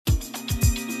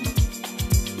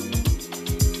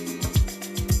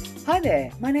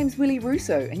there, my name's Willie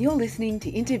Russo and you're listening to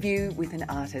Interview with an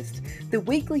Artist, the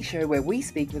weekly show where we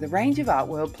speak with a range of art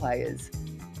world players.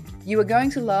 You are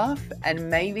going to laugh and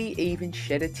maybe even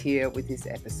shed a tear with this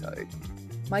episode.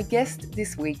 My guest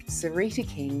this week, Sarita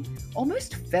King,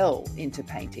 almost fell into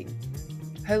painting.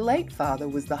 Her late father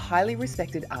was the highly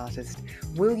respected artist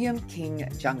William King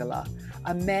Jungala,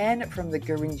 a man from the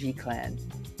Gurindji clan.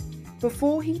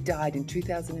 Before he died in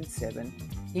 2007,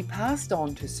 he passed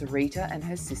on to Sarita and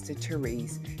her sister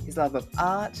Therese his love of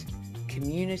art,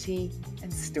 community,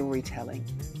 and storytelling.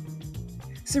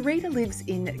 Sarita lives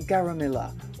in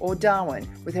Gurrumilla, or Darwin,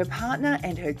 with her partner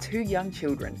and her 2 young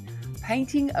children,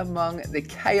 painting among the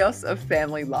chaos of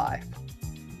family life.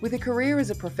 With a career as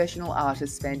a professional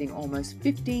artist spanning almost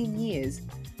 15 years,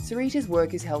 Sarita's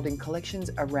work is held in collections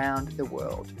around the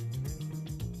world.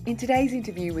 In today's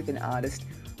interview with an artist,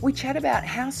 we chat about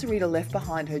how Sarita left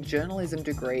behind her journalism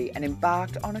degree and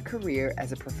embarked on a career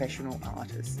as a professional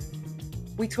artist.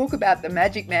 We talk about the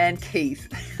magic man Keith,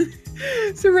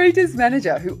 Sarita's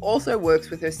manager, who also works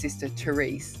with her sister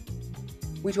Therese.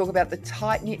 We talk about the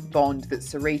tight-knit bond that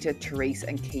Sarita, Therese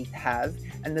and Keith have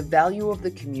and the value of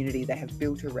the community they have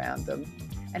built around them,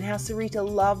 and how Sarita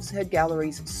loves her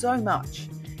galleries so much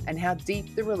and how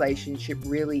deep the relationship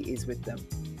really is with them.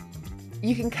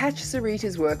 You can catch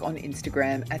Sarita's work on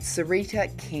Instagram at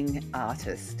Sarita King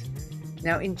Artist.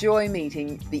 Now enjoy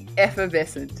meeting the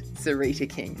effervescent Sarita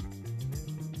King.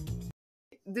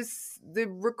 The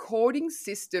recording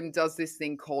system does this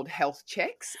thing called health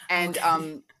checks, and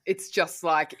it's just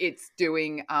like it's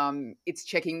doing it's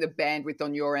checking the bandwidth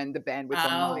on your end, the bandwidth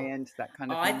on my end, that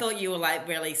kind of thing. I thought you were like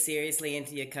really seriously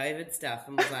into your COVID stuff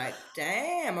and was like,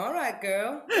 damn, all right,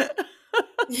 girl.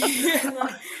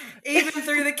 Like, even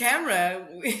through the camera.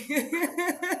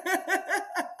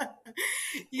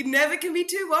 You never can be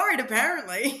too worried,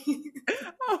 apparently.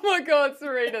 Oh my God,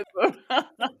 Sarita.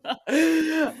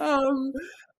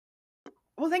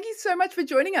 Well, thank you so much for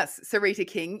joining us, Sarita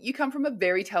King. You come from a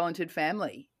very talented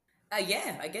family.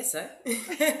 Yeah, I guess so.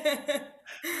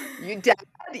 Your dad,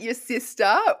 your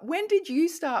sister. When did you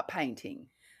start painting?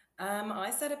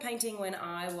 I started painting when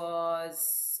I've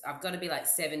got to be like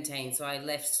 17. So I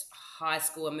left high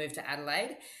school and moved to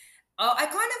Adelaide. I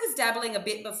kind of was dabbling a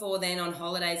bit before then on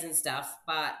holidays and stuff,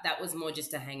 but that was more just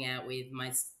to hang out with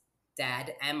my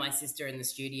dad and my sister in the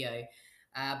studio.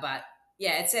 But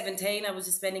yeah, at 17, I was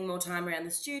just spending more time around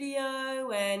the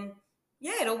studio, and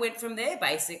yeah, it all went from there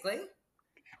basically.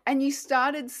 And you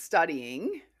started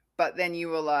studying, but then you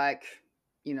were like,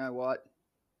 you know what?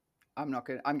 I'm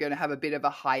going to have a bit of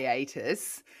a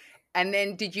hiatus. And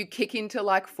then did you kick into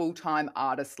like full-time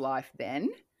artist life then?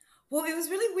 Well, it was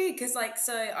really weird because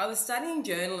so I was studying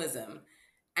journalism,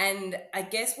 and I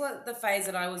guess what the phase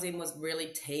that I was in was really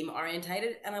team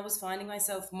orientated, and I was finding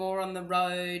myself more on the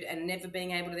road and never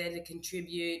being able to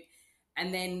contribute.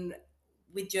 And then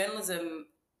with journalism,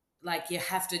 like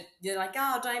you're like,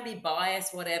 oh, don't be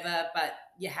biased, whatever, but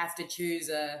you have to choose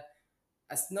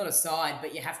not a side,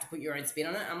 but you have to put your own spin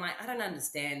on it. I'm like, I don't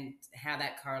understand how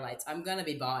that correlates. I'm going to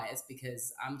be biased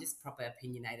because I'm just proper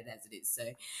opinionated as it is. So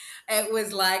it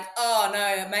was like, oh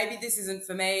no, maybe this isn't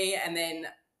for me. And then,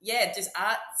 yeah, just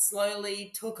art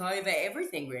slowly took over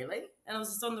everything really. And I was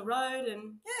just on the road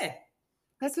and yeah.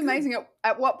 That's amazing.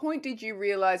 At what point did you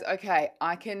realize, okay,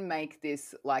 I can make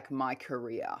this like my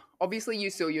career? Obviously you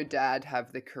saw your dad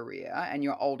have the career and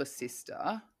your older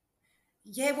sister.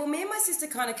 Yeah, well, me and my sister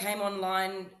kind of came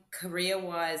online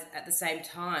career-wise at the same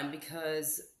time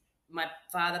because my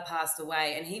father passed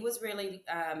away, and he was really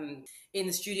in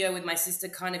the studio with my sister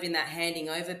kind of in that handing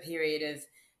over period of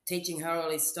teaching her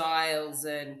all his styles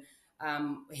and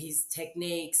his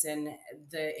techniques and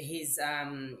his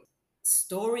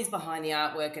stories behind the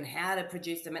artwork and how to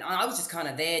produce them. And I was just kind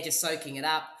of there just soaking it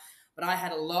up, but I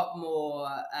had a lot more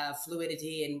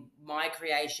fluidity in my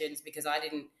creations because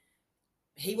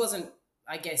he wasn't,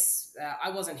 I guess,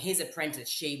 I wasn't his apprentice,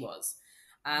 she was.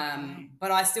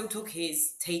 But I still took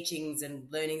his teachings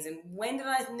and learnings. And when did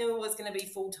I knew it was going to be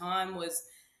full-time was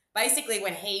basically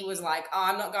when he was like, oh,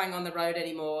 I'm not going on the road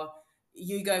anymore.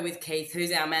 You go with Keith,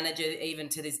 who's our manager even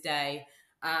to this day.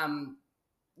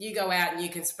 You go out and you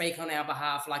can speak on our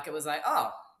behalf. Like it was like,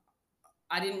 oh,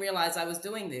 I didn't realize I was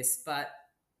doing this. But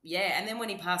yeah, and then when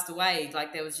he passed away,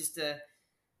 like there was just a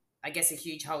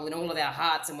huge hole in all of our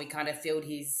hearts, and we kind of filled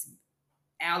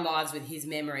our lives with his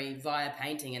memory via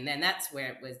painting. And then that's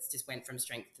where it just went from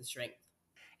strength to strength.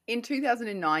 In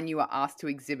 2009, you were asked to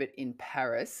exhibit in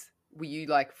Paris. Were you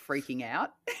like freaking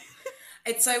out?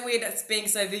 It's so weird. It's being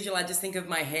so visual. I just think of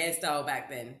my hairstyle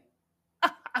back then.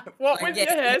 What was your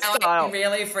hairstyle? I'm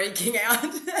really freaking out.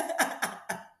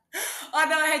 I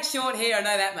know I had short hair. I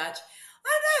know that much.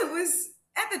 know. It was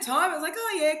at the time. I was like,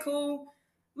 oh yeah, cool.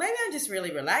 Maybe I'm just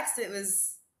really relaxed. It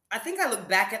was. I think I look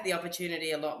back at the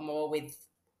opportunity a lot more with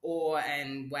awe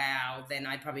and wow than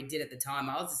I probably did at the time.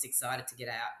 I was just excited to get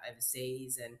out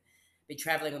overseas and be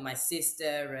traveling with my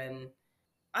sister, and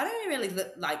I don't really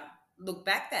look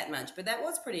back that much, but that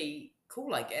was pretty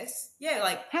cool, I guess. Yeah,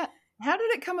 like How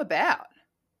did it come about?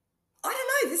 I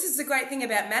don't know. This is the great thing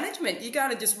about management. You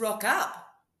gotta just rock up.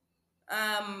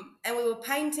 And we were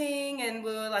painting and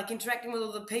we were like interacting with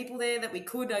all the people there that we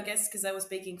could, I guess, because they were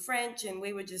speaking French, and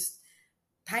we were just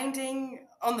painting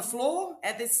on the floor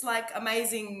at this like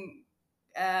amazing.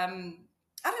 I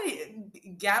don't know,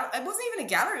 it wasn't even a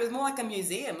gallery. It was more like a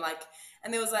museum. Like,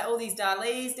 and there was like all these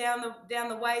Dalís down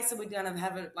the way. So we'd kind of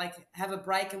have a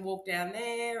break and walk down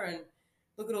there and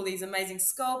look at all these amazing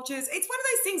sculptures. It's one of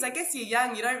those things. I guess you're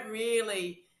young, you don't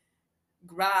really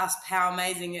grasp how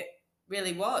amazing it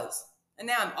really was. And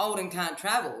now I'm old and can't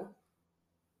travel.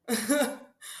 All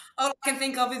I can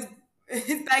think of is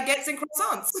baguettes and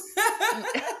croissants.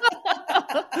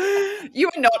 You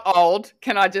are not old.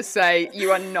 Can I just say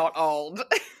you are not old?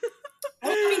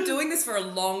 Well, I've been doing this for a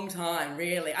long time,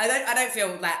 really. I don't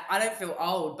feel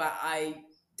old, but I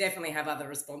definitely have other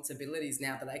responsibilities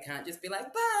now that I can't just be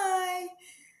like, bye.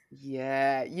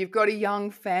 Yeah, you've got a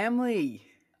young family.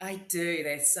 I do.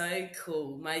 They're so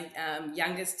cool. My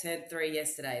youngest turned 3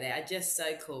 yesterday. They are just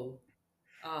so cool.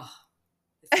 Oh,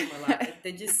 it's my life.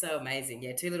 They're just so amazing.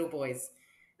 Yeah, 2 little boys.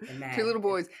 They're mad. 2 little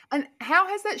boys. And how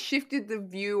has that shifted the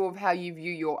view of how you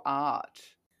view your art?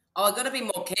 Oh, I've got to be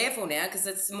more careful now because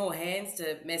it's more hands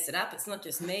to mess it up. It's not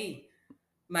just me,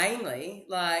 mainly.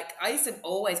 Like, I used to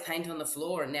always paint on the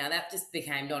floor, and now that just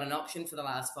became not an option for the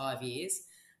last 5 years.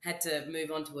 Had to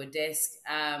move on to a desk.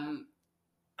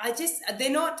 They're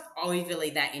not overly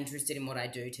that interested in what I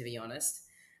do, to be honest.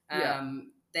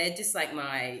 They're just like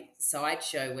my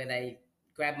sideshow where they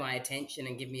grab my attention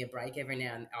and give me a break every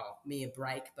now and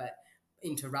but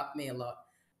interrupt me a lot.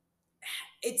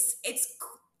 It's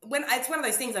one of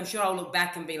those things. I'm sure I'll look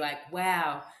back and be like,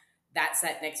 wow, that's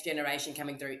that next generation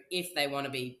coming through, if they want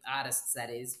to be artists,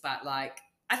 that is. But like,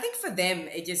 I think for them,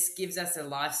 it just gives us a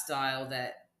lifestyle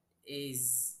that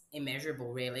is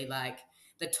immeasurable, really. Like,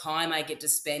 the time I get to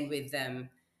spend with them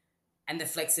and the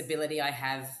flexibility I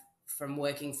have from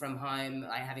working from home,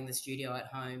 like having the studio at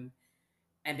home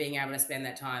and being able to spend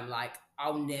that time, like,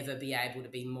 I'll never be able to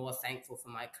be more thankful for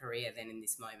my career than in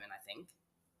this moment, I think.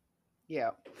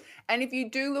 Yeah. And if you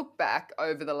do look back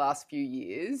over the last few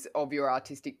years of your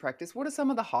artistic practice, what are some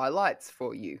of the highlights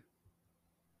for you?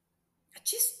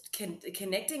 Just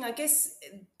connecting. I guess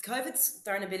COVID's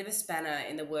thrown a bit of a spanner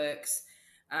in the works.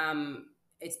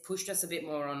 It's pushed us a bit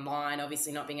more online,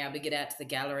 obviously not being able to get out to the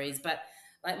galleries. But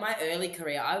like my early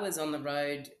career, I was on the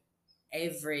road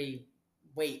every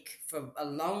week for a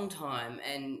long time.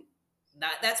 And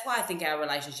that's why I think our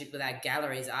relationship with our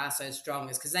galleries are so strong,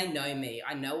 is because they know me.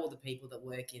 I know all the people that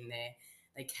work in there.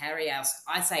 They carry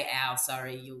I say our,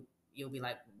 sorry, you'll be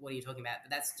like, what are you talking about? But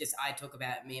that's just, I talk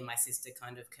about me and my sister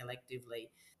kind of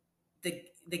collectively.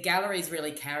 The galleries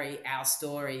really carry our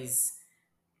stories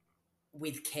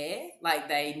with care. Like,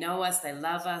 they know us, they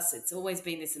love us. It's always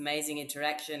been this amazing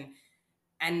interaction.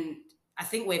 And I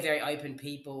think we're very open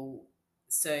people.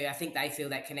 So I think they feel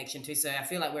that connection too. So I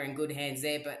feel like we're in good hands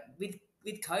there. But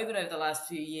with COVID over the last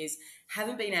few years,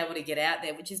 haven't been able to get out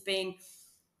there, which has been,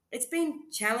 it's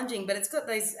been challenging, but it's got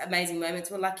those amazing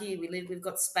moments. We're lucky we've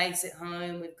got space at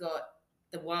home. We've got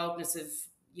the wildness of,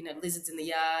 lizards in the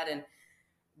yard, and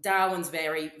Darwin's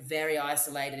very, very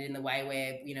isolated in the way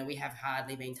where, we have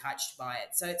hardly been touched by it.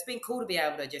 So it's been cool to be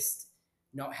able to just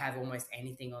not have almost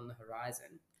anything on the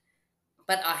horizon.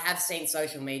 But I have seen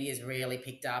social media's really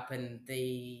picked up, and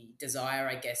the desire,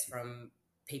 I guess, from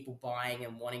people buying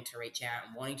and wanting to reach out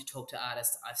and wanting to talk to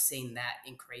artists, I've seen that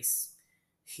increase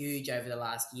huge over the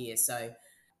last year. So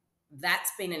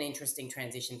that's been an interesting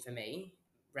transition for me,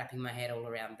 wrapping my head all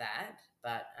around that.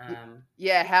 But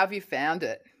yeah, how have you found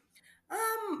it?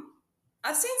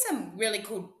 I've seen some really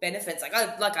cool benefits.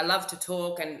 I love to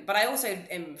talk, but I also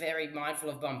am very mindful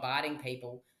of bombarding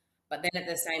people. But then at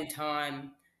the same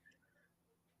time,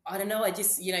 I don't know, I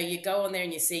just, you go on there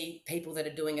and you see people that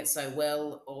are doing it so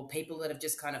well, or people that have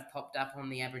just kind of popped up on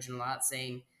the Aboriginal art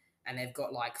scene, and they've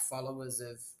got like followers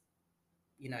of,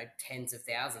 tens of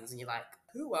thousands, and you're like,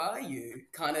 who are you,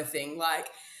 kind of thing. Like,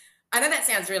 I know that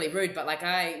sounds really rude, but like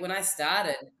when I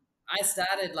started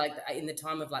like in the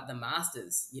time of like the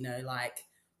masters, like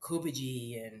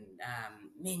Kubaji and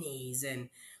Minis and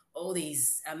all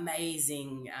these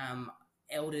amazing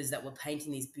elders that were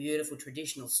painting these beautiful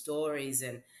traditional stories.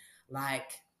 And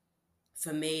like,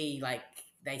 for me, like,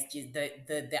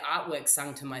 the artwork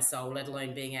sung to my soul, let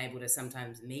alone being able to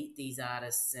sometimes meet these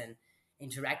artists and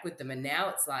interact with them. And now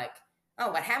it's like,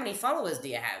 oh, but how many followers do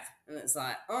you have? And it's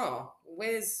like, oh,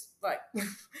 where's like,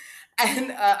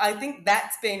 and I think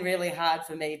that's been really hard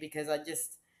for me because I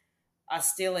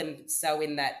still am so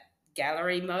in that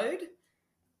gallery mode.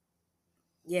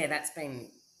 Yeah, that's been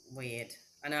weird.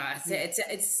 I know.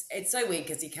 It's so weird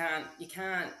because you can't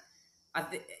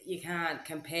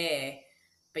compare,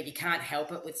 but you can't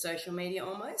help it with social media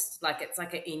almost. Like it's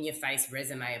like an in your face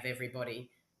resume of everybody.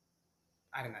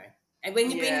 I don't know. And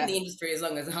when you've been in the industry as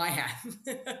long as I have,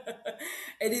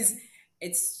 it's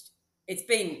it's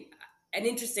been an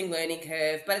interesting learning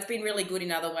curve, but it's been really good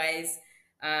in other ways.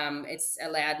 It's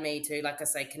allowed me to, like I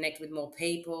say, connect with more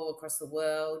people across the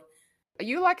world. Are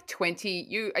you like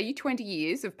 20? Are you 20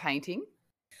 years of painting?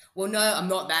 Well, no, I'm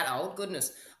not that old.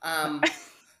 Goodness.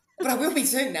 But I will be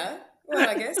soon now. Well,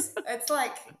 I guess it's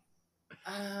like.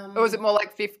 Or is it more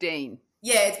like 15?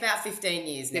 Yeah, it's about 15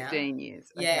 years now. 15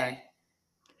 years. Okay. Yeah.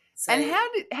 So, and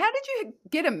how did you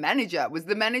get a manager? Was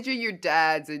the manager your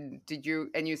dad's, and did you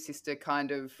and your sister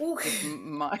kind of?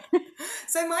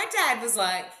 So my dad was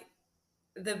like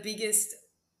the biggest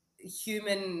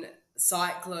human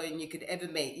cyclone you could ever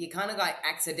meet. You kind of like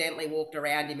accidentally walked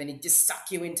around him and he'd just suck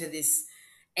you into this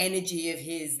energy of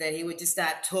his that he would just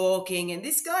start talking. And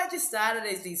this guy just started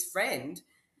as his friend,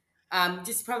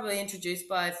 just probably introduced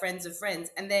by friends of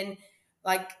friends. And then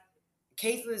like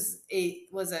Keith was a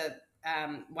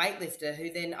weightlifter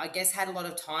who then I guess had a lot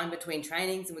of time between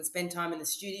trainings and would spend time in the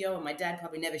studio, and my dad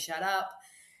probably never shut up.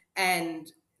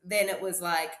 And then it was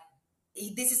like,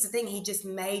 this is the thing, he just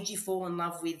made you fall in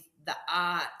love with the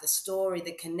art, the story,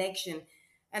 the connection.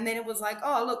 And then it was like,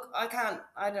 oh, look,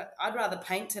 I'd rather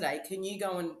paint today. Can you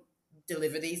go and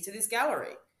deliver these to this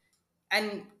gallery?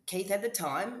 And Keith had the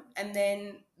time. And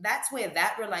then that's where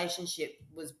that relationship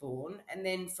was born. And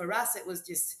then for us, it was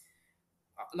just,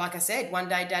 like I said, one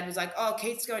day Dad was like, oh,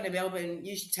 Keith's going to Melbourne.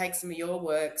 You should take some of your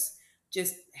works.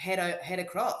 Just head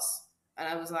across. And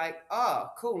I was like, oh,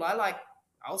 cool.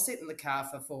 I'll sit in the car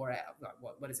for 4 hours. Like,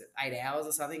 what is it, 8 hours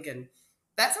or something? And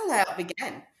that's all how it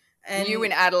began. And you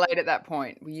in Adelaide at that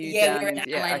point? Were you we were in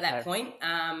Adelaide at that point.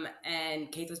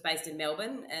 And Keith was based in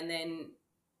Melbourne. And then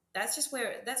that's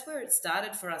where it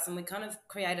started for us. And we kind of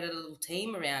created a little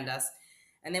team around us.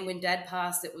 And then when Dad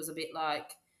passed, it was a bit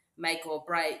like make or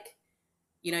break.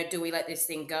 You know, do we let this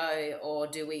thing go or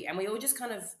do we? And we all just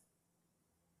kind of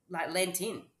like lent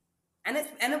in. And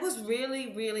it was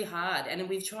really, really hard. And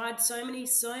we've tried so many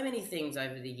things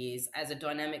over the years as a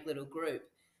dynamic little group.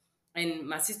 And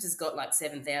my sister's got like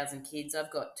 7,000 kids.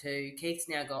 I've got 2. Keith's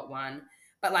now got 1.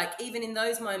 But like even in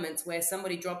those moments where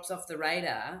somebody drops off the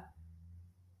radar,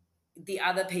 the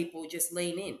other people just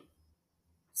lean in.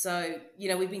 So, you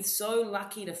know, we've been so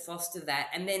lucky to foster that.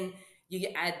 And then you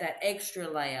add that extra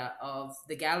layer of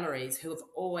the galleries who have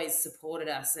always supported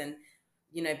us, and,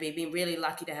 you know, we've been really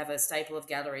lucky to have a staple of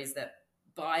galleries that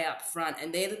buy up front,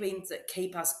 and they're the ones that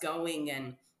keep us going.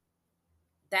 And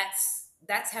that's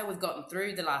how we've gotten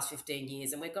through the last 15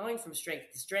 years, and we're going from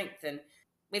strength to strength. And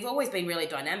we've always been really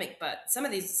dynamic, but some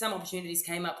opportunities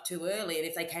came up too early, and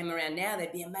if they came around now,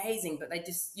 they'd be amazing, but they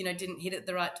just, you know, didn't hit at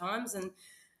the right times.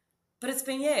 But it's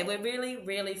been, we're really,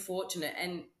 really fortunate.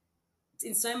 And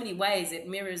in so many ways, it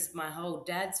mirrors my whole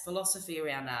dad's philosophy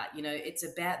around art. You know, it's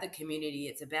about the community.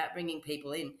 It's about bringing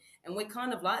people in. And we're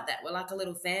kind of like that. We're like a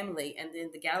little family. And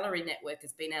then the gallery network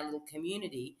has been our little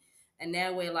community. And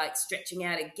now we're like stretching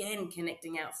out again,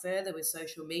 connecting out further with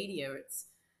social media. It's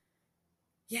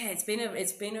like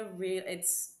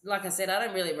I said, I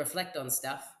don't really reflect on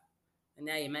stuff. And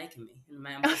now you're making me. And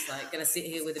I'm just like going to sit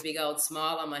here with a big old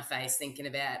smile on my face thinking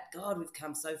about, God, we've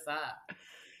come so far.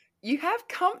 You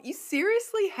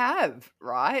seriously have,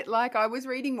 right? Like I was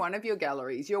reading one of your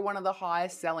galleries. You're one of the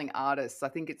highest selling artists. I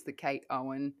think it's the Kate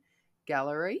Owen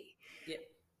Gallery. Yep.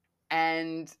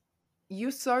 And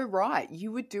you're so right.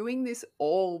 You were doing this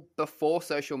all before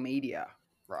social media,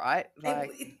 right?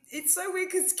 Like it's so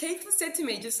weird because Keith said to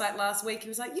me just like last week, he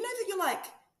was like, you know that you're like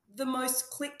the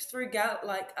most clicked through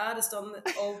artist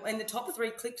and the top 3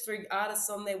 clicked through artists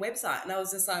on their website. And I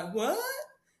was just like, what?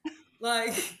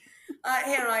 Like,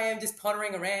 here I am just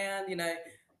pottering around, you know,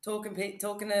 talking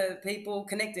to people,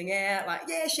 connecting out, like,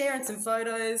 sharing some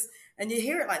photos. And you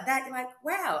hear it like that, you're like,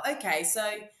 wow, okay. So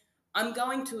I'm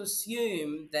going to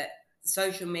assume that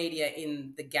social media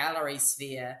in the gallery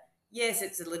sphere, yes,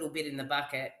 it's a little bit in the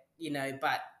bucket, you know,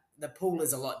 but the pool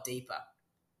is a lot deeper.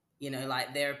 You know,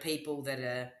 like there are people that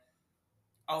are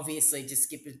obviously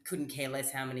just couldn't care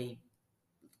less how many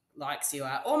likes you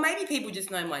are. Or maybe people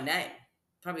just know my name,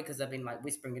 probably because I've been like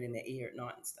whispering it in their ear at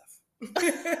night and stuff.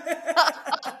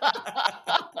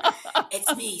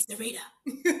 It's me, Sarita.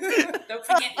 Don't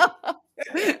forget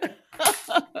me.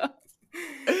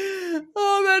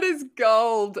 Oh, that is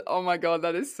gold. Oh my God,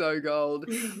 that is so gold.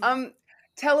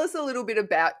 Tell us a little bit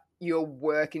about your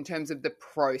work in terms of the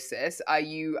process. Are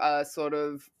you sort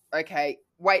of, okay,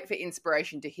 wait for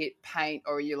inspiration to hit, paint,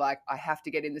 or are you like, I have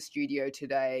to get in the studio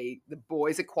today, the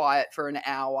boys are quiet for an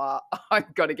hour,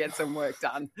 I've got to get some work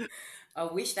done? I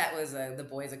wish that was the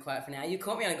boys are quiet for now. You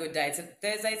caught me on a good day. So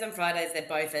Thursdays and Fridays, they're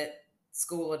both at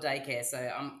school or daycare.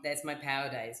 So that's my power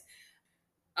days.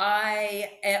 I'm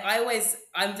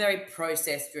very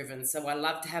process driven, so I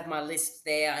love to have my list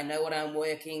there. I know what I'm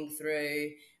working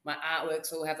through. My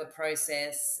artworks all have a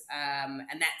process, and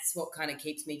that's what kind of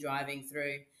keeps me driving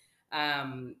through.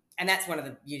 And that's one of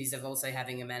the beauties of also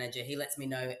having a manager. He lets me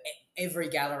know every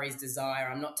gallery's desire.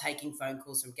 I'm not taking phone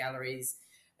calls from galleries.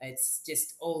 It's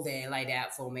just all there laid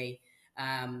out for me.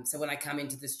 So when I come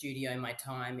into the studio, my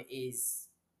time is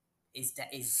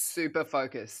super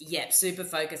focused. Yeah, super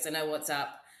focused. I know what's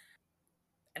up.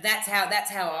 That's how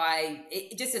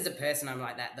just as a person, I'm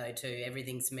like that though too.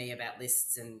 Everything's to me about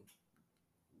lists and,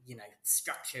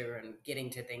 structure and getting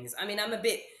to things. I mean,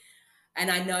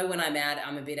 and I know when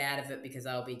I'm a bit out of it because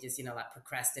I'll be just, like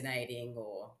procrastinating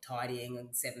or tidying on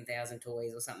 7,000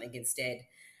 toys or something instead.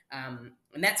 And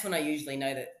that's when I usually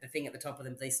know that the thing at the top of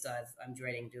the list I'm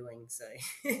dreading doing. So,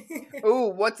 oh,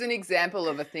 what's an example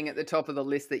of a thing at the top of the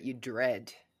list that you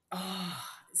dread? Oh,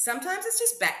 sometimes it's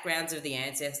just backgrounds of the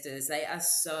ancestors. They are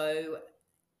so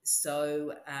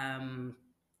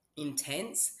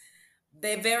intense.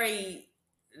 They're very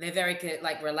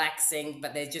like relaxing,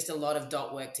 but there's just a lot of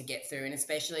dot work to get through, and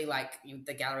especially like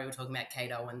the gallery we're talking about,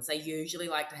 Kate Owens. They usually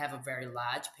like to have a very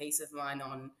large piece of mine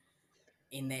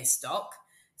in their stock.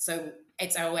 So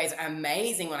it's always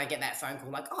amazing when I get that phone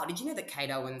call, like, "Oh, did you know that Kate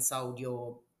Owens sold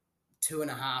your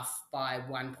 2.5 by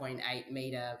 1.8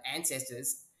 meter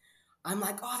ancestors?" I'm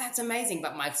like, "Oh, that's amazing."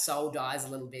 But my soul dies a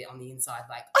little bit on the inside.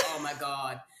 Like, oh my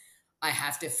God, I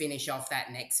have to finish off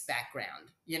that next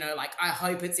background. Like I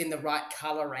hope it's in the right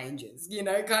color ranges,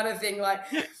 kind of thing. Like,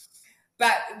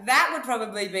 but that would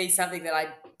probably be something that I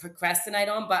procrastinate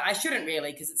on, but I shouldn't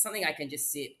really, because it's something I can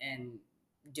just sit and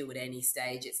do at any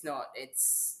stage.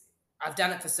 I've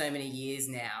done it for so many years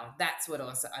now. That's what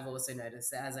I've also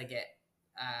noticed that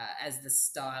as the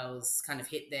styles kind of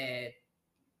hit their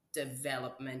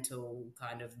developmental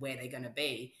kind of where they're going to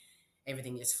be,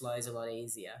 everything just flows a lot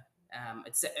easier.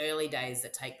 It's the early days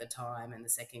that take the time and the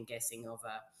second guessing of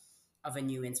a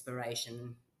new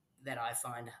inspiration that I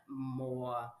find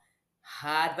more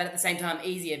hard, but at the same time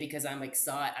easier because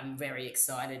I'm very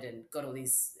excited and got all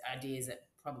these ideas that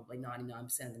probably 99%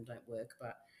 of them don't work,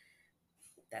 but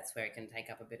that's where it can take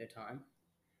up a bit of time.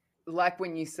 Like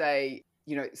when you say,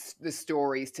 the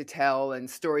stories to tell and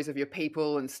stories of your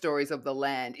people and stories of the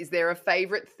land, is there a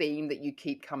favorite theme that you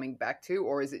keep coming back to,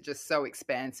 or is it just so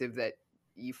expansive that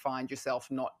you find yourself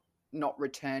not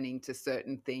returning to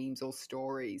certain themes or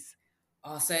stories?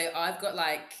 Oh, so I've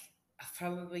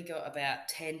probably got about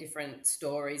 10 different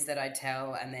stories that I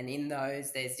tell, and then in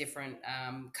those there's different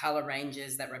color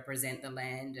ranges that represent the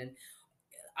land. And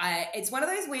it's one of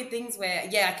those weird things where,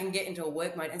 I can get into a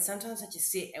work mode, and sometimes I just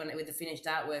sit with the finished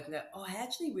artwork and go, oh, I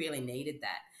actually really needed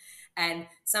that. And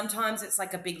sometimes it's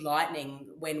like a big lightning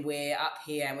when we're up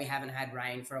here and we haven't had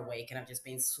rain for a week and I've just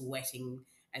been sweating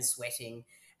and sweating.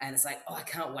 And it's like, oh, I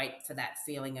can't wait for that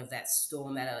feeling of that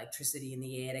storm, that electricity in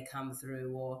the air to come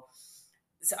through.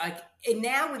 And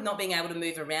now with not being able to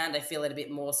move around, I feel it a bit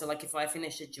more. So like if I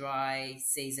finish a dry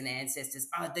season ancestors,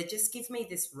 they just give me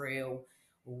this real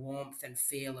warmth and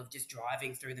feel of just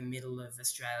driving through the middle of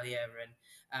Australia.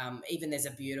 And even there's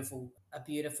a beautiful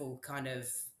kind of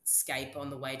scape on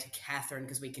the way to Catherine,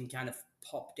 because we can kind of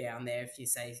pop down there if you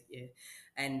say, yeah.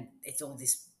 And it's all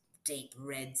this deep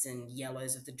reds and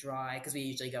yellows of the dry, because we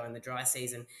usually go in the dry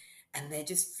season, and they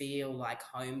just feel like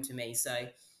home to me. So,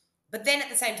 but then at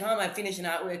the same time, I finish an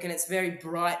artwork and it's very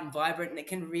bright and vibrant, and it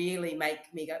can really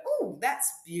make me go, oh, that's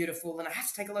beautiful. And I have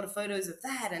to take a lot of photos of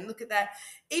that and look at that.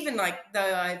 Even like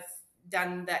though I've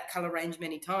done that color range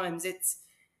many times, it's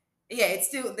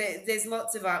still, there's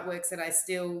lots of artworks that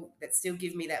still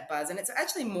give me that buzz. And it's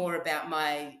actually more about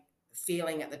my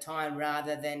feeling at the time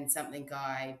rather than something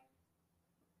I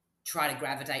try to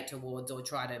gravitate towards or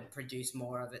try to produce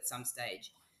more of at some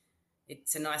stage.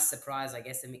 It's a nice surprise, I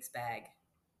guess, a mixed bag.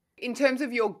 In terms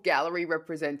of your gallery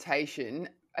representation,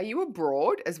 are you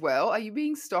abroad as well? Are you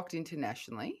being stocked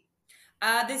internationally?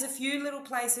 There's a few little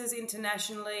places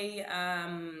internationally. I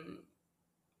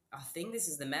think this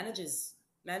is the manager's.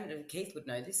 Keith would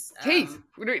know this. Keith,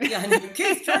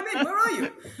 Keith, chime in. Where are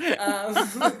you?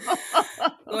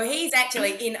 Well, he's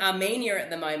actually in Armenia at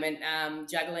the moment,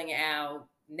 juggling our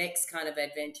next kind of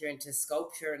adventure into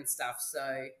sculpture and stuff.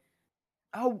 So,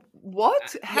 Oh,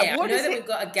 what? yeah, I What know is that it? we've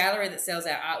got a gallery that sells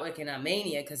our artwork in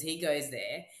Armenia because he goes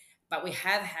there, but we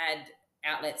have had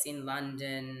outlets in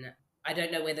London. I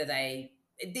don't know whether they.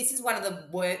 This is one of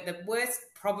the worst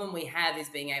problem we have is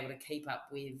being able to keep up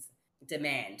with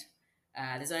demand.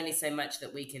 There's only so much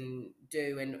that we can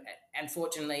do, and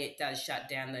unfortunately, it does shut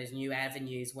down those new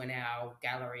avenues when our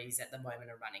galleries at the moment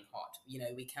are running hot. We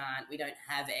don't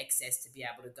have access to be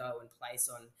able to go and place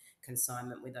on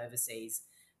consignment with overseas,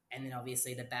 and then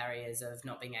obviously the barriers of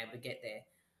not being able to get there.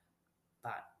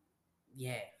 But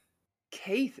yeah,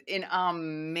 Keith in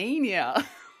Armenia.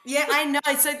 yeah, I know.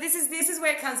 So this is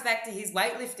where it comes back to his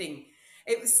weightlifting.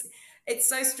 It's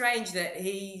so strange that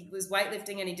he was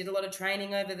weightlifting and he did a lot of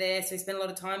training over there, so he spent a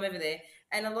lot of time over there.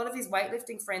 And a lot of his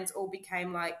weightlifting friends all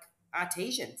became like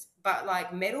artisans, but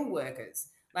like metal workers,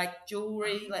 like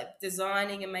jewelry, like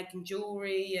designing and making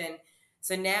jewelry. And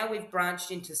so now we've branched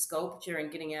into sculpture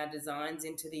and getting our designs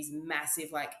into these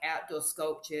massive like outdoor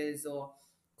sculptures or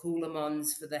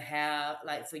coulamons for the house,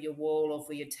 like for your wall or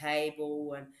for your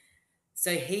table. And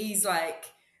so he's like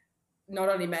not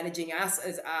only managing us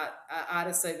as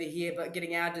artists over here, but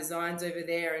getting our designs over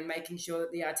there and making sure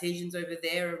that the artisans over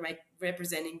there are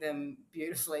representing them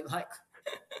beautifully. Like,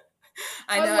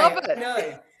 I love it.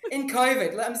 know. In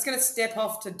COVID, I'm just going to step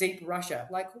off to deep Russia.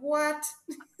 Like, what?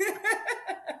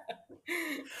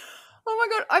 Oh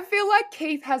my God, I feel like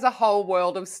Keith has a whole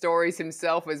world of stories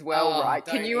himself as well, Oh, right?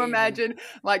 Can don't you even. imagine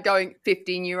like going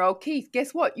 15-year-old Keith,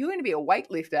 guess what? You're going to be a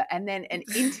weightlifter and then an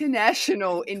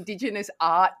international Indigenous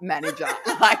art manager.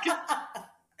 Like, oh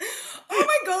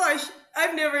my gosh,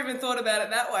 I've never even thought about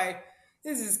it that way.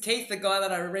 This is Keith, the guy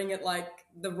that I ring at like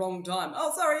the wrong time.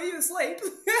 Oh, sorry, are you asleep?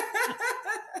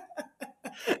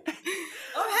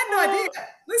 I've had no idea.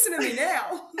 Listen to me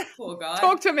now. Poor guy.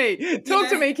 talk to me. Talk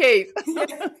to me, Keith.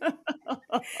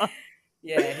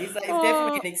 Yeah, he's like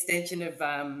definitely an extension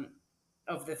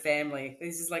of the family.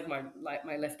 This is like my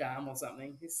left arm or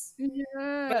something.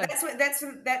 Yeah. But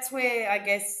that's where I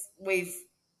guess we've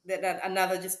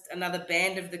another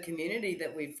band of the community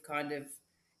that we've kind of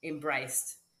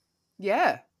embraced.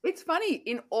 Yeah. It's funny.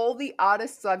 In all the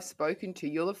artists I've spoken to,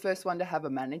 you're the first one to have a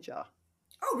manager.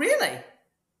 Oh, really?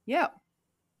 Yeah.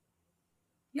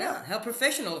 Yeah. How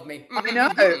professional of me. I know.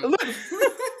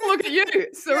 Look at you,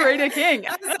 Sarita King.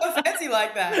 I'm so fancy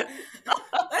like that.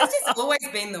 That's just always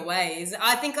been the way.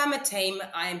 I think I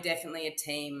am definitely a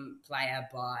team player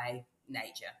by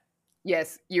nature.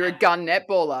 Yes, you're a gun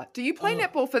netballer. Do you play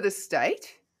netball for the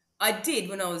state? I did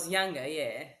when I was younger,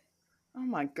 yeah. Oh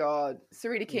my God.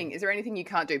 Sarita King, is there anything you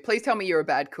can't do? Please tell me you're a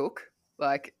bad cook.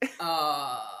 Like,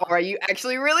 or are you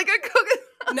actually a really good cook?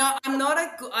 No, I'm not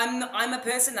I'm a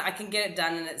person that I can get it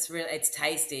done and it's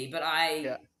tasty, but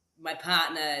my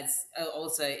partner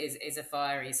also is a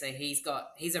fiery, so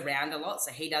he's around a lot,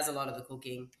 so he does a lot of the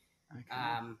cooking. Okay.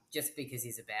 Just because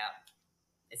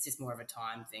it's just more of a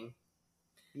time thing.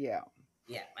 Yeah.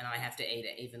 Yeah, and I have to eat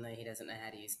it even though he doesn't know how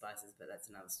to use spices, but that's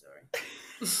another story.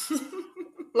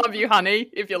 Love you, honey,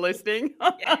 if you're listening.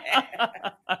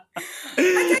 I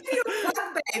gave you a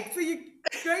plug, babe, for your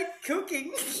great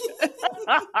cooking.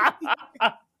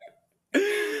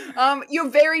 You're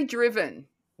very driven.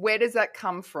 Where does that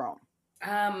come from?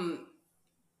 I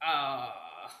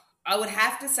would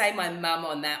have to say my mum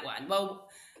on that one. Well,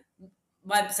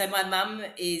 my mum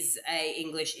is a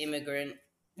English immigrant,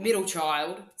 middle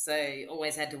child, so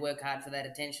always had to work hard for that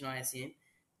attention, I assume.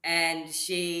 And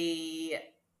she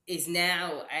is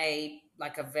now a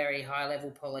very high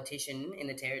level politician in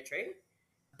the territory.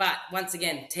 But once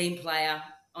again, team player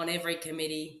on every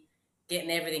committee,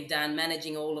 getting everything done,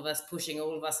 managing all of us, pushing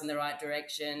all of us in the right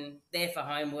direction, there for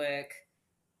homework,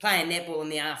 playing netball in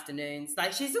the afternoons.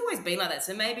 Like, she's always been like that,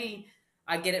 so maybe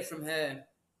I get it from her.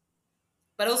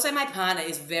 But also my partner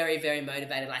is very, very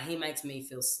motivated. Like, he makes me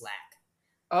feel slack.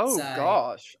 Oh, so,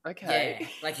 gosh. Okay. Yeah,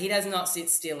 like he does not sit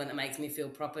still and it makes me feel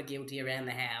proper guilty around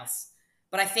the house.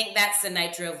 But I think that's the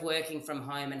nature of working from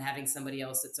home and having somebody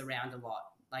else that's around a lot.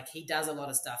 Like, he does a lot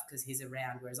of stuff because he's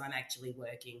around, whereas I'm actually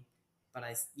working. But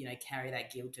I, carry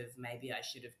that guilt of maybe I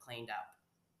should have cleaned up.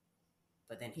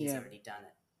 But then he's already done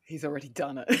it. He's already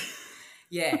done it.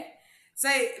 Yeah. So,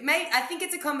 mate, I think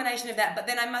it's a combination of that. But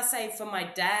then I must say, from my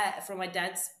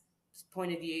dad's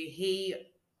point of view,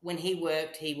 when he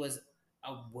worked, he was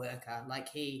a worker. Like,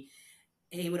 he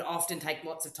would often take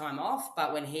lots of time off,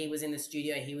 but when he was in the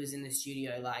studio,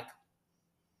 like,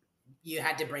 you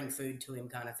had to bring food to him,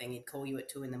 kind of thing. He'd call you at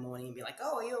 2 a.m. and be like,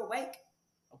 "Oh, are you awake?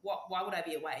 Why would I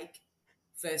be awake,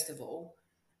 first of all?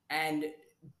 And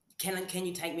can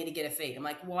you take me to get a feed? I'm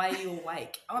like, why are you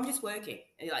awake? Oh, I'm just working.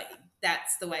 And like,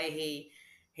 that's the way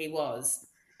he was.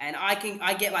 And I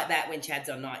get like that when Chad's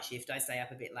on night shift. I stay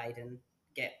up a bit late and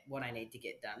get what I need to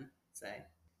get done. So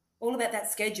all about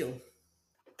that schedule.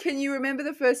 Can you remember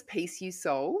the first piece you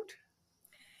sold?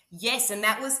 Yes, and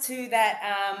that was to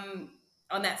that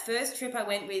on that first trip I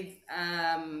went with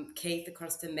Keith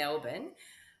across to Melbourne.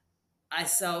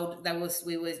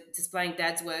 We were displaying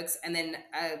Dad's works, and then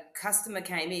a customer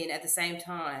came in at the same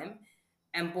time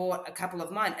and bought a couple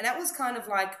of mine. And that was kind of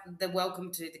like the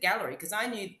welcome to the gallery, because I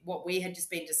knew what we had just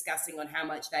been discussing on how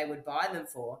much they would buy them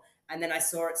for. And then I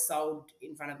saw it sold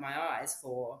in front of my eyes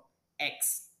for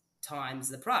X times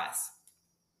the price.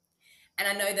 And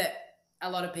I know that a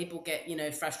lot of people get,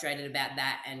 frustrated about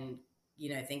that and,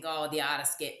 think, oh, the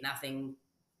artists get nothing.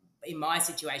 In my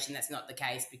situation, that's not the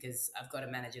case, because I've got a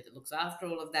manager that looks after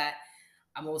all of that.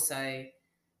 I'm also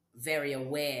very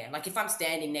aware. Like, if I'm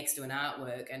standing next to an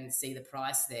artwork and see the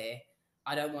price there,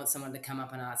 I don't want someone to come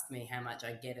up and ask me how much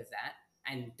I get of that.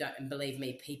 And believe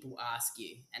me, people ask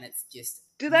you, and it's just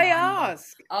Do they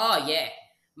ask? Oh yeah,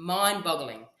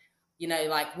 mind-boggling.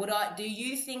 Like, do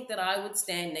you think that I would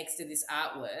stand next to this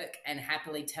artwork and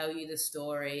happily tell you the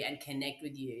story and connect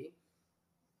with you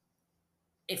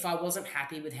if I wasn't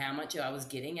happy with how much I was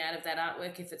getting out of that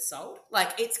artwork if it's sold?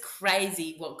 Like, it's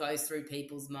crazy what goes through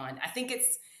people's mind. I think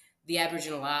it's the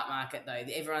Aboriginal art market, though.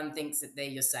 Everyone thinks that they're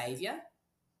your saviour.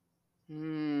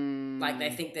 Like, they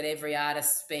think that every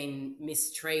artist's been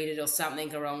mistreated or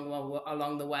something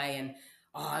along the way, and,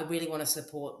 oh, I really want to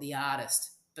support the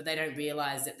artist. But they don't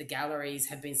realise that the galleries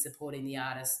have been supporting the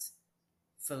artist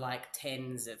for like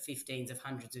tens of 15s of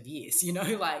hundreds of years,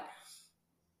 like.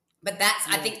 But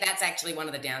I think that's actually one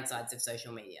of the downsides of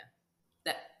social media,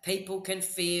 that people can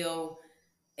feel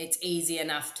it's easy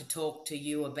enough to talk to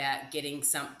you about getting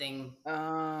something.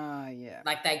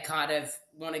 Like, they kind of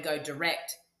want to go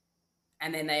direct,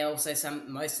 and then they also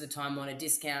most of the time want a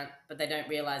discount, but they don't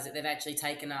realise that they've actually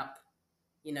taken up,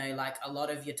 like, a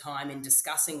lot of your time in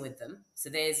discussing with them. So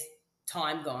there's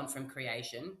time gone from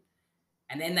creation,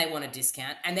 and then they want a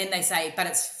discount, and then they say, but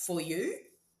it's for you.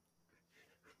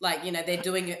 Like, they're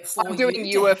doing it for you. I'm doing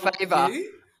you a favour.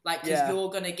 Like, because you're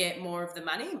going to get more of the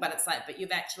money, but it's like, but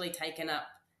you've actually taken up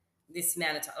this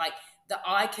amount of time. Like,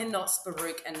 I cannot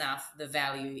sparook enough the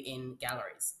value in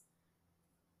galleries.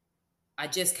 I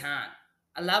just can't.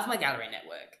 I love my gallery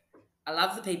network. I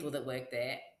love the people that work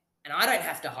there, and I don't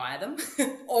have to hire them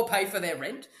or pay for their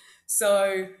rent.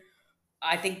 So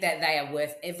I think that they are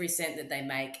worth every cent that they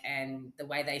make, and the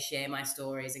way they share my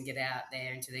stories and get out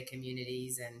there into their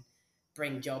communities and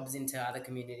bring jobs into other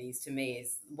communities, to me,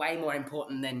 is way more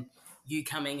important than you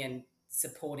coming and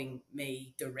supporting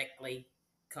me directly,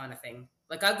 kind of thing.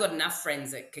 Like, I've got enough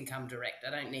friends that can come direct.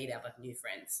 I don't need other new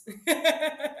friends.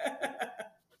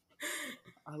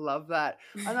 I love that.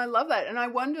 And I love that. And I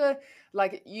wonder,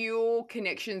 like, your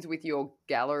connections with your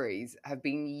galleries have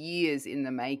been years in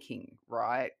the making,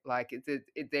 right? Like,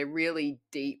 they're really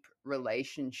deep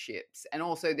relationships. And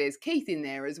also there's Keith in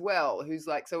there as well, who's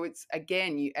like, so it's,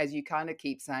 again, as you kind of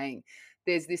keep saying,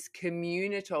 there's this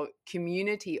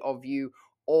community of you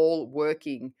all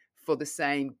working for the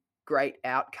same great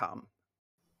outcome.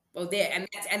 Well, yeah,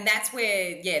 and that's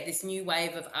where, this new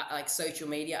wave of like social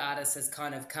media artists has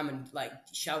kind of come and like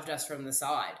shoved us from the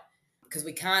side, because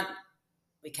we can't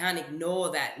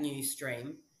ignore that new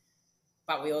stream,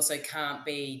 but we also can't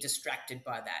be distracted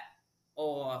by that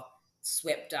or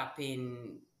swept up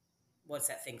in what's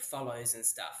that thing, follows and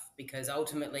stuff, because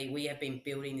ultimately we have been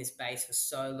building this base for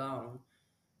so long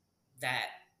that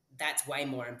that's way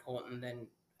more important than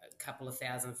a couple of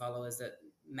thousand followers that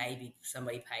maybe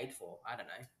somebody paid for. I don't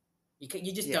know.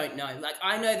 You just don't know. Like,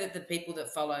 I know that the people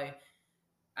that follow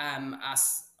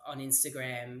us on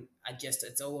Instagram are just,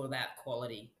 it's all about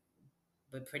quality.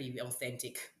 We're pretty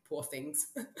authentic, poor things.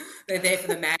 They're there for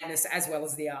the madness as well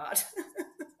as the art.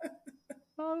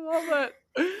 I love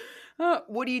it.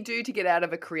 What do you do to get out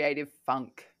of a creative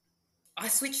funk? I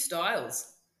switch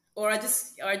styles, or I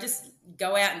just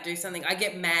go out and do something. I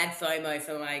get mad FOMO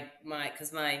for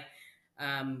because my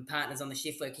partner's on the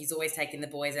shift work. He's always taking the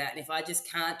boys out, and if I just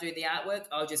can't do the artwork,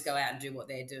 I'll just go out and do what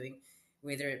they're doing,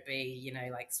 whether it be,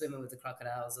 like swimming with the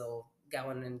crocodiles or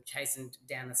going and chasing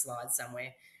down the slide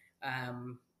somewhere.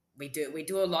 We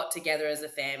do a lot together as a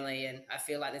family, and I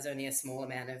feel like there's only a small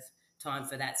amount of time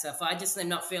for that. So if I just am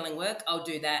not feeling work, I'll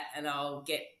do that, and I'll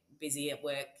get busy at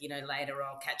work, later, or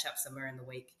I'll catch up somewhere in the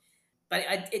week.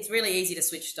 But it's really easy to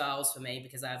switch styles for me,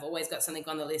 because I've always got something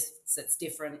on the list that's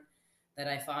different, that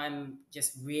if I'm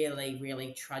just really,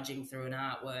 really trudging through an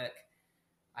artwork,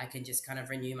 I can just kind of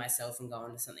renew myself and go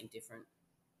on to something different.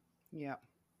 Yeah.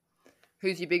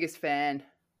 Who's your biggest fan?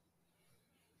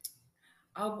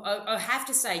 I'll have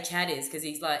to say Chad is, because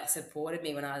he's like supported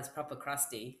me when I was proper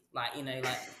crusty, like, you know,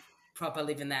 like proper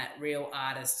living that real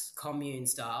artist commune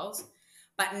styles.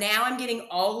 But now I'm getting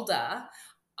older.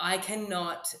 I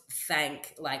cannot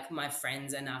thank like my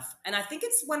friends enough. And I think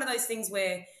it's one of those things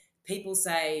where people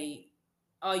say,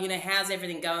 oh, you know, how's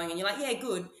everything going? And you're like, yeah,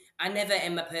 good. I never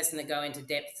am a person that go into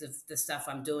depth of the stuff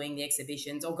I'm doing, the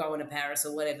exhibitions, or going to Paris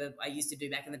or whatever I used to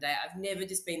do back in the day. I've never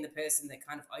just been the person that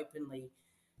kind of openly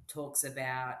talks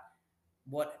about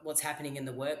what's happening in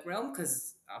the work realm,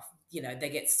 because you know, they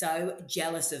get so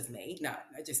jealous of me. No,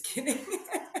 just kidding.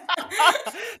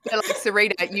 They're like,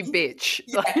 Sarita, you bitch.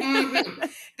 Yeah,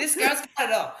 this girl's got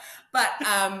it all. But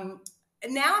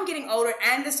now I'm getting older,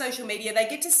 and the social media, they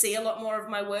get to see a lot more of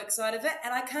my work side of it,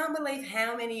 and I can't believe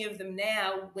how many of them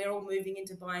now, we're all moving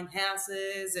into buying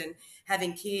houses and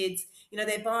having kids. You know,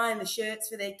 they're buying the shirts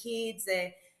for their kids,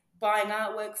 they're buying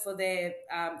artwork for their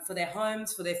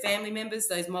homes, for their family members,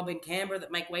 those mob in Canberra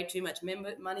that make way too much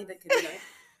money that can, you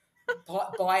know,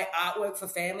 buy artwork for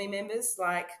family members.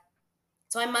 Like,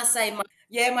 so I must say,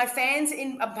 my fans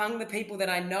in among the people that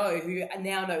I know who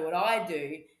now know what I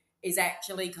do is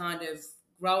actually kind of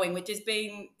growing, which it's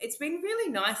been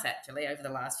really nice actually over the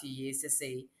last few years to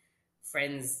see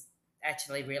friends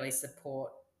actually really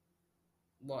support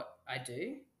what I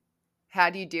do.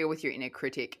 How do you deal with your inner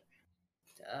critic?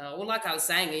 Well, like I was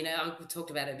saying, you know, we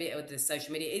talked about it a bit with the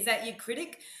social media. Is that your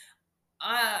critic?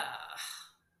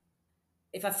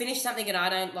 If I finish something and I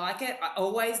don't like it, I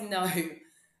always know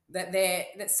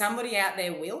that somebody out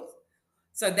there will.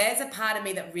 So there's a part of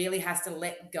me that really has to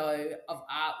let go of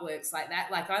artworks like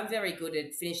that. Like, I'm very good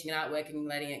at finishing an artwork and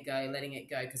letting it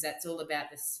go, because that's all about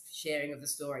the sharing of the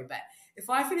story. But if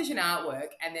I finish an artwork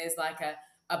and there's like a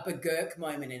begurk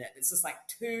moment in it, it's just like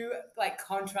too like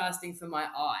contrasting for my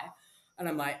eye, and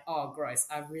I'm like, oh, gross.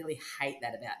 I really hate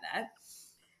that about that.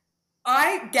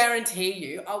 I guarantee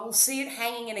you, I will see it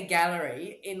hanging in a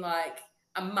gallery in like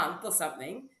a month or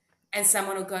something, and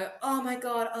someone will go, oh my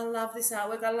God, I love this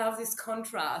artwork. I love this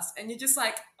contrast. And you're just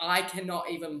like, I cannot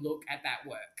even look at that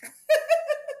work. But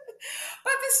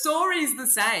the story is the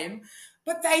same.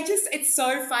 But it's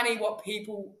so funny what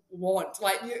people want.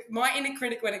 Like, my inner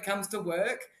critic when it comes to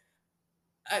work,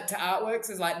 to artworks,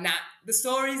 is like, nah, the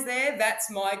story's there. That's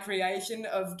my creation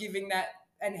of giving that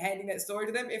and handing that story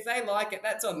to them. If they like it,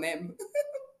 that's on them.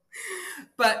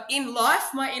 But in life,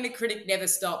 my inner critic never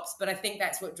stops. But I think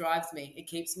that's what drives me. It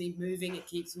keeps me moving. It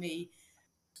keeps me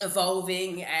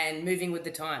evolving and moving with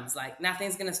the times. Like,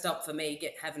 nothing's going to stop for me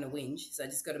having a whinge. So I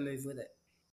just got to move with it.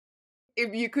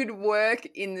 If you could work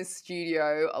in the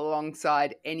studio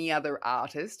alongside any other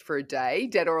artist for a day,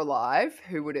 dead or alive,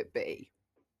 who would it be?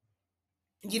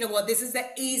 You know what? This is the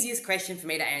easiest question for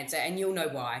me to answer, and you'll know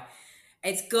why.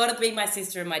 It's got to be my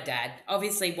sister and my dad.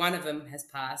 Obviously, one of them has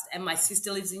passed, and my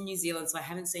sister lives in New Zealand, so I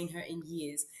haven't seen her in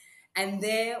years. And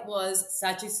there was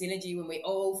such a synergy when we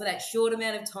all, for that short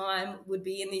amount of time, would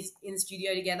be in the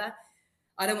studio together.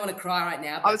 I don't want to cry right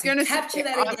now, but I was going to capture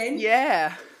that again.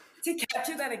 Yeah. To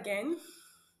capture that again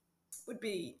would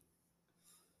be...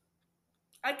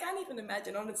 I can't even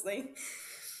imagine, honestly.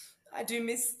 I do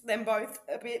miss them both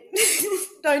a bit.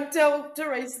 Don't tell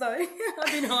Therese, though.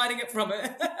 I've been hiding it from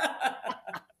her.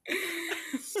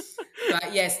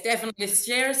 But yes, definitely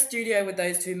share a studio with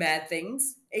those two mad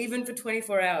things, even for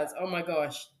 24 hours. Oh my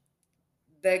gosh.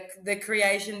 The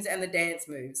creations and the dance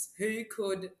moves. Who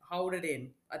could hold it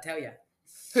in? I tell you.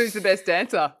 Who's the best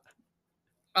dancer?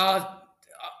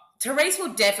 Therese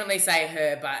will definitely say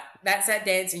her, but that's that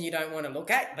dancing you don't want to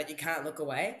look at, but you can't look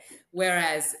away.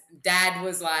 Whereas Dad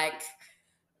was like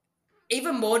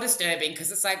even more disturbing,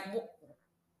 because it's like,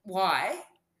 why?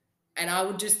 And I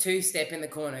would just two-step in the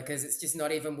corner because it's just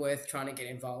not even worth trying to get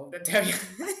involved, I tell you.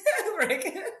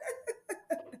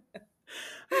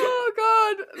 Oh,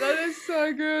 God, that is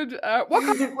so good.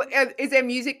 Is there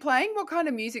music playing? What kind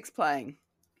of music's playing?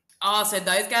 Oh, so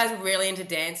those guys are really into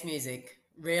dance music.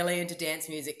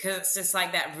 Because it's just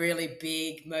like that really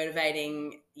big,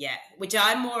 motivating, which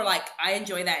I'm more like, I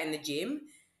enjoy that in the gym.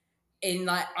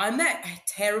 I'm that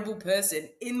terrible person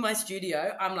in my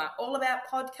studio. I'm like all about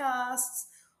podcasts,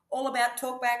 all about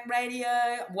talkback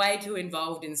radio, way too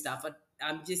involved in stuff.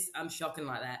 I'm shocking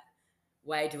like that,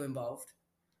 way too involved.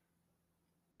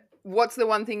 What's the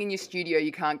one thing in your studio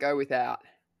you can't go without?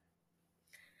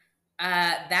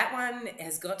 That one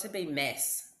has got to be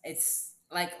mess. It's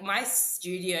like my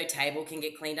studio table can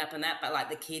get cleaned up and that, but like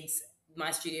the kids,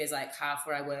 my studio is like half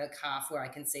where I work, half where I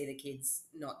can see the kids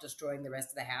not destroying the rest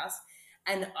of the house.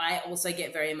 And I also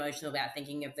get very emotional about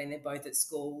thinking of when they're both at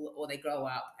school or they grow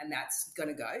up and that's going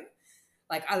to go.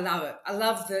 Like, I love it. I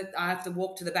love that I have to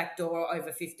walk to the back door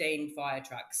over 15 fire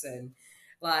trucks, and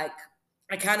like,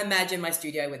 I can't imagine my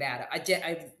studio without it.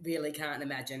 I really can't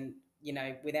imagine,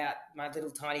 without my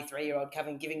little tiny 3-year-old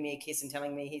coming, giving me a kiss and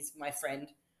telling me he's my friend,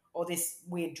 or this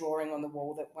weird drawing on the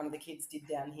wall that one of the kids did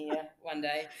down here one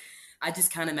day. I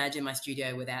just can't imagine my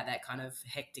studio without that kind of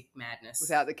hectic madness.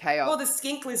 Without the chaos. Or the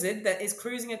skink lizard that is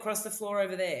cruising across the floor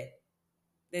over there.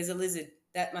 There's a lizard.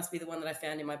 That must be the one that I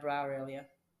found in my bra earlier.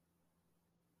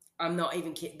 I'm not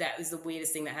even kidding. That was the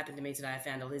weirdest thing that happened to me today. I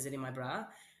found a lizard in my bra,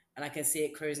 and I can see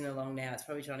it cruising along now. It's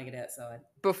probably trying to get outside.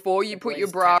 Before you put your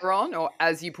bra on, or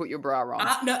as you put your bra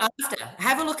on? No, after.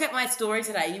 Have a look at my story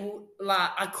today.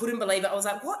 I couldn't believe it. I was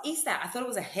like, what is that? I thought it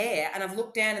was a hair, and I've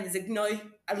looked down, and there's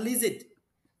a lizard.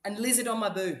 A lizard on my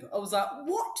boob. I was like,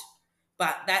 what?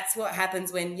 But that's what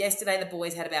happens when yesterday the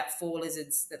boys had about 4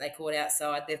 lizards that they caught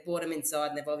outside. They've brought them inside,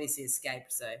 and they've obviously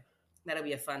escaped. So that'll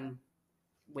be a fun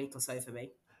week or so for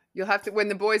me. You'll have to, when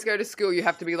the boys go to school, you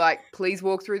have to be like, please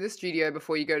walk through the studio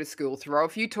before you go to school, throw a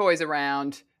few toys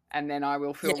around, and then I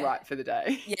will feel right for the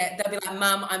day. Yeah, they'll be like,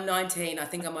 Mum, I'm 19. I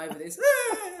think I'm over this.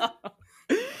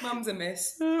 Mum's a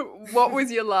mess. What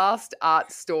was your last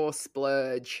art store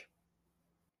splurge?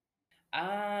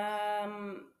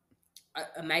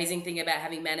 Amazing thing about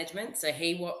having management. So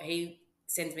he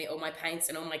sends me all my paints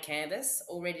and all my canvas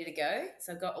all ready to go.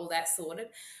 So I've got all that sorted.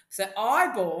 So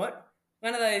I bought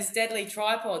one of those deadly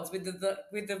tripods with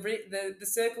the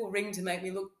circle ring to make me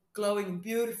look glowing and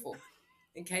beautiful,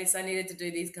 in case I needed to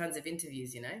do these kinds of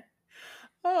interviews.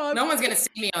 No one's going to see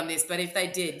me on this, but if they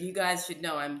did, you guys should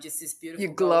know I'm just this beautiful.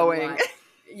 You're glowing.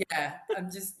 Yeah,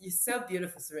 you're so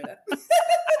beautiful, Sarita.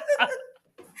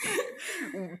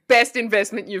 Best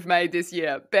investment you've made this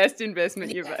year. Best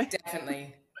investment you've made.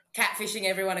 Definitely. Catfishing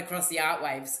everyone across the art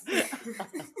waves.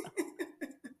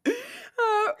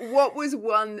 What was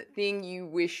one thing you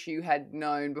wish you had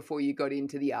known before you got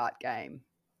into the art game?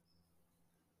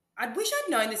 I wish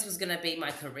I'd known this was going to be my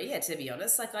career, to be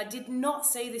honest. Like, I did not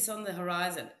see this on the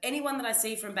horizon. Anyone that I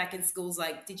see from back in school's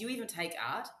like, did you even take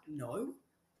art? No.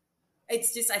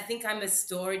 It's just, I think I'm a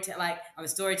storyteller,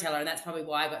 and that's probably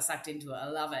why I got sucked into it. I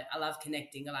love it. I love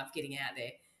connecting. I love getting out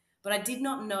there. But I did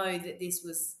not know that this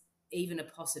was even a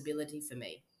possibility for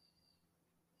me.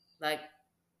 Like,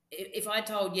 if I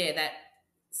told, that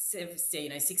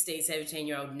 16,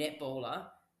 17-year-old netballer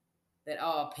that,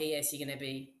 P.S., you're going to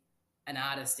be an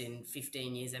artist in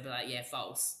 15 years, they'd be like, yeah,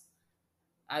 false.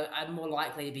 I'm more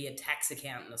likely to be a tax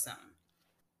accountant or something.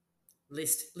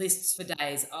 Lists for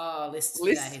days. Lists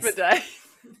for days.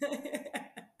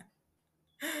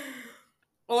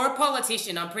 Or a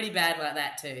politician. I'm pretty bad like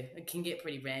that too. It can get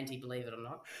pretty ranty, believe it or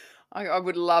not. I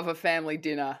would love a family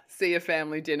dinner. See a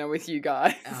family dinner with you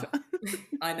guys.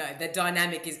 I know. The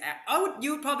dynamic is...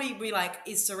 You would probably be like,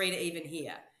 is Sarita even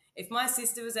here? If my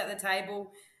sister was at the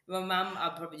table, my mum,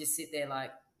 I'd probably just sit there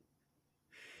like,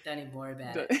 don't even worry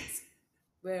about it.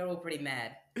 We're all pretty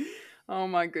mad. Oh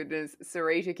my goodness,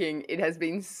 Sarita King, it has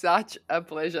been such a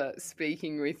pleasure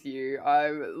speaking with you.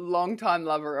 I'm a long-time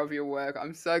lover of your work.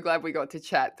 I'm so glad we got to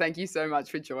chat. Thank you so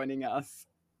much for joining us.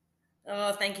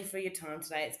 Oh, thank you for your time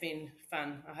today. It's been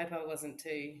fun. I hope I wasn't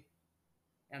too,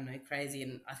 crazy.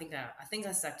 And I think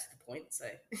I stuck to the point. So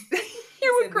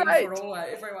you were great for all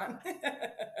everyone.